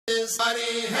His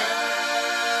mighty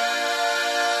hand.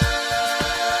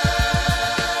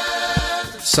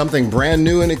 Something brand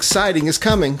new and exciting is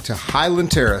coming to Highland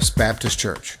Terrace Baptist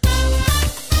Church.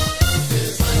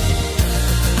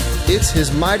 It's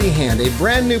His Mighty Hand, a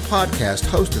brand new podcast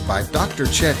hosted by Dr.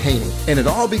 Chet Haney, and it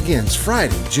all begins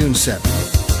Friday, June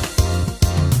 7th.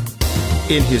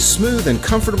 In his smooth and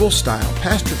comfortable style,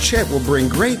 Pastor Chet will bring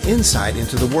great insight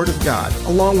into the Word of God,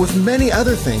 along with many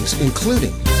other things,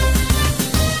 including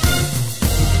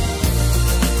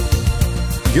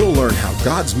you'll learn how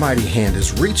God's mighty hand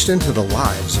has reached into the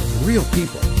lives of real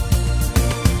people.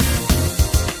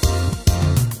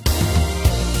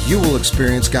 You will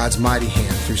experience God's mighty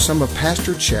hand through some of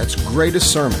Pastor Chet's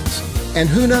greatest sermons. And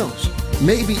who knows,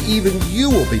 maybe even you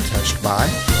will be touched by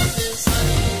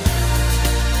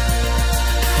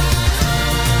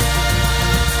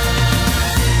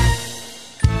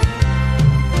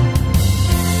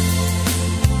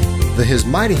the His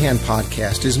Mighty Hand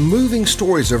podcast is moving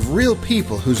stories of real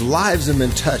people whose lives have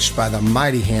been touched by the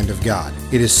mighty hand of God.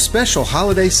 It is special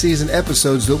holiday season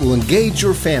episodes that will engage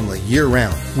your family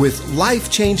year-round with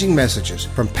life-changing messages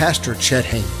from Pastor Chet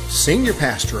Haney, Senior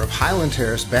Pastor of Highland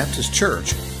Terrace Baptist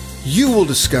Church. You will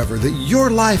discover that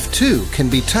your life too can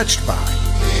be touched by